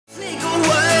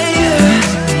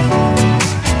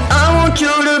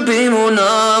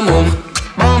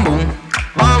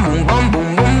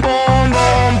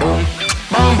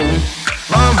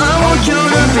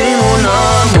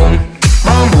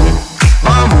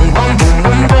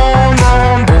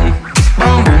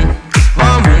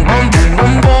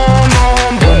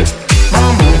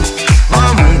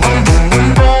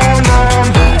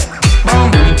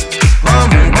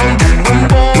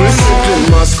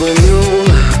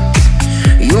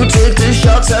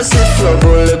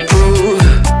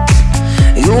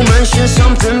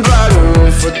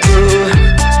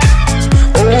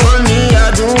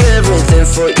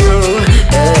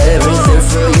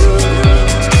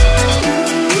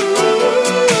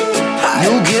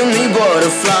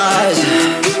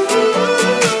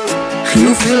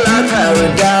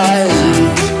paradise.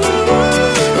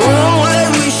 Oh,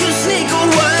 like we should sneak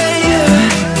away.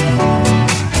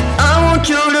 I want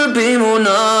you to be mon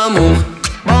amour.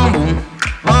 Bum boom,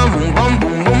 bum boom, bum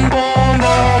boom, boom, boom,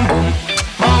 bum boom,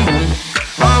 bum boom,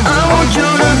 bum boom. I want you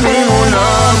to be mon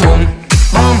amour.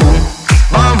 Bum boom,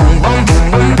 bum boom, bum boom,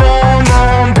 boom, boom,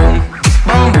 bum boom,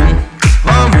 bum boom,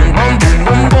 bum boom, bum boom, boom, boom, bum boom, bum boom, bum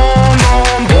boom,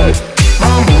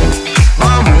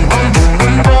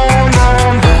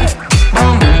 bum boom, boom, bum boom, bum boom,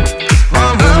 bum boom.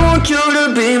 I want you to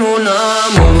be mon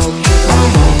amour. Bum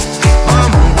boom, bum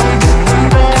boom, bum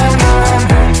boom, boom, bum boom,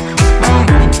 bum boom, bum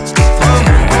boom, bum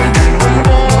boom, boom,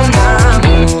 bum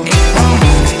amour. Bum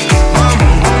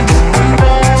boom, bum boom,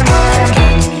 bum boom, boom, bum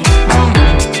bum, bum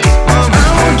bum. I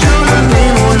want you to be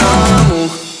mon amour.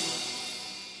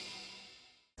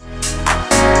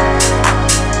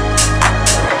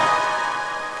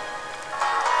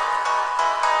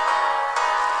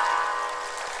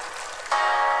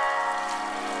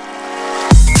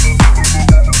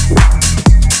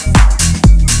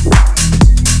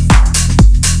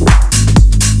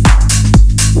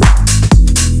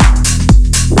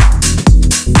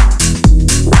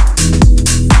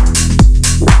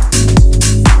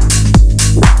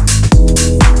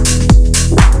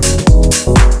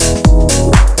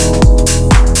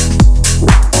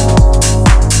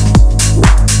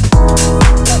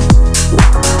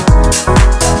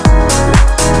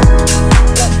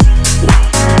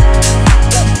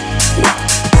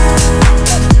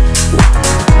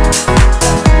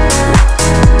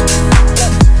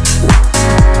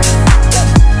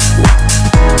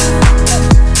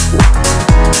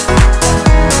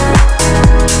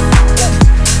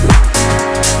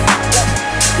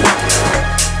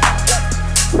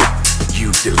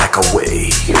 Like a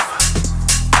wave,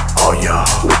 oh yeah,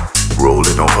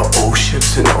 rolling over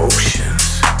oceans and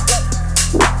oceans.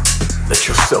 Let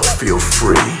yourself feel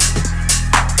free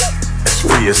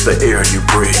as the air you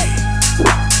breathe.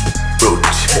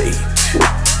 Rotate,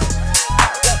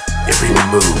 every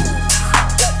move,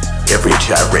 every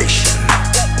gyration.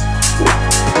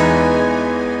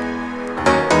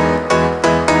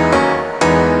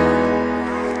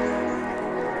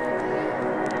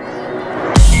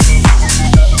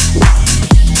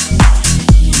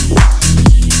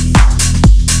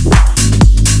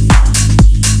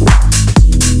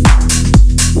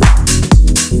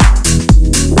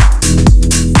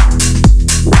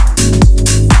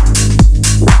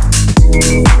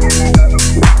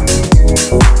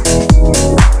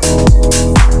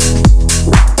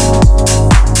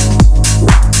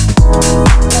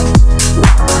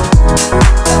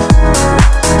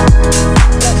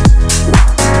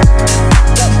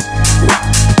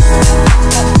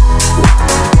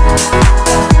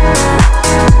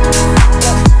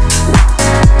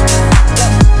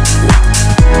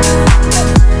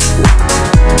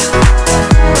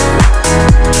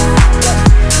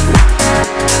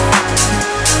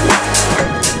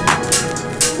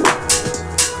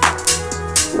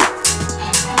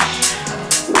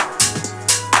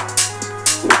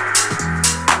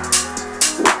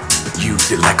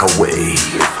 Like a wave,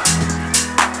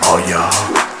 oh yeah,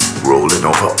 rolling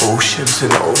over oceans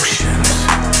and oceans.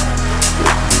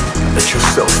 Let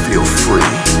yourself feel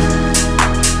free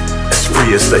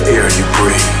as the air you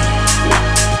breathe.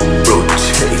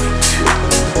 Rotate,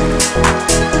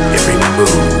 every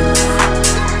move,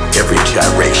 every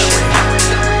gyration.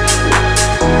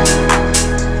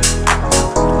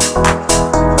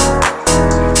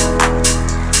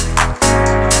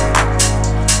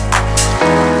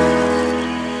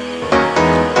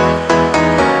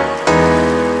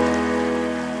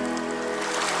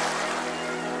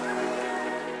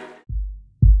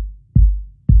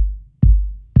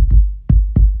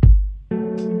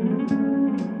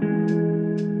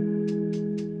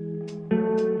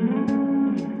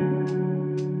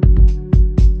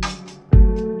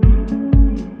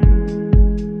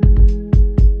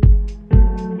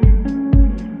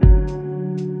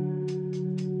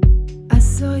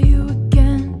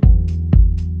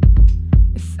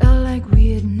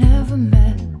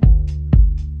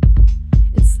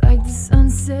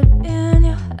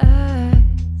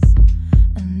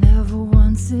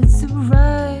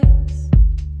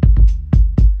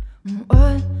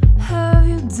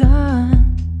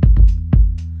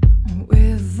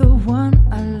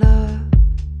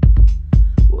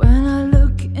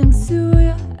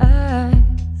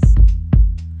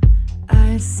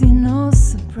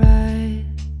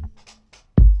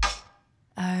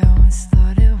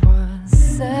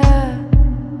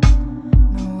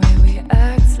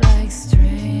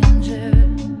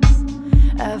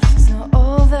 After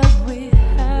all that we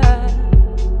had,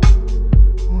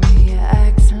 we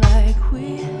act like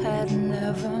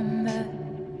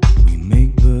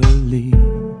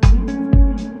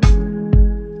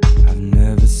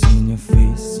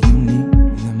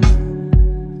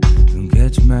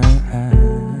judgment.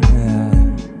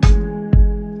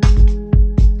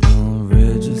 Don't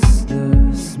register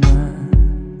a smile.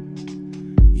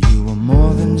 You were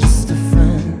more than just a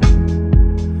friend.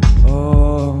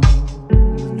 Oh,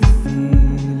 the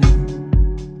feeling.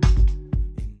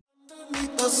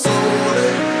 Underneath the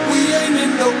solar, we ain't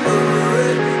in no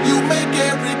hurry. You make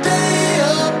every day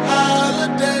a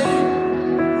holiday.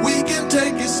 We can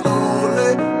take it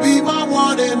slowly, be my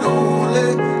one and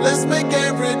only. Let's make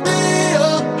every day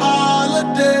a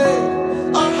holiday,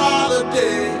 a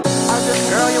holiday. I just,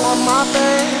 girl, you on my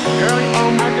face. Girl, you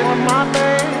on my, on my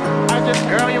face. I just,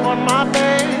 girl, you on my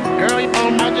face. Girl, you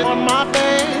on my, on my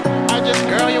face. I just,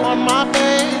 girl, you on my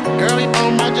face. Girl, you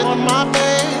on my, on my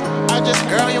face. I just,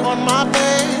 girl, you on my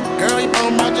face. Girl, you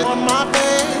on my, on my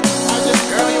face. I just,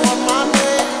 girl, you on my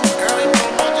face. Girl, you on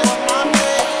my, on my face. I just, girl, you on my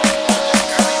face.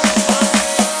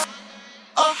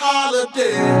 A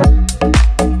holiday.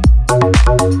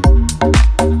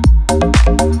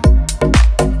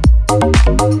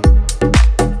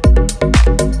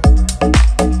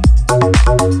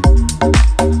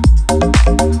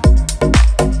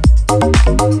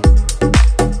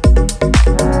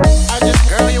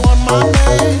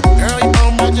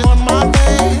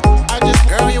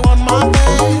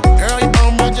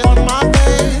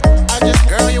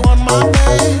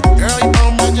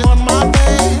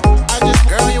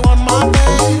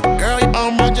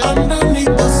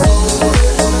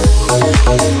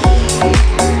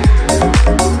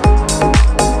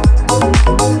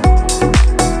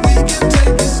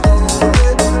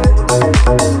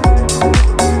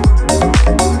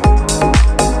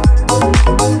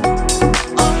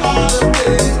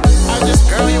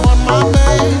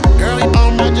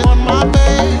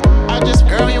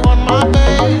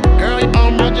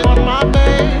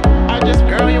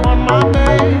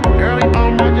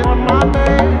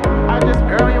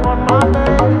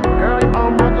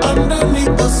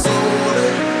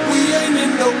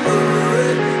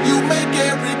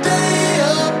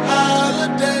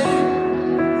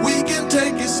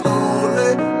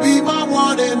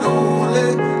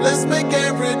 Let's make it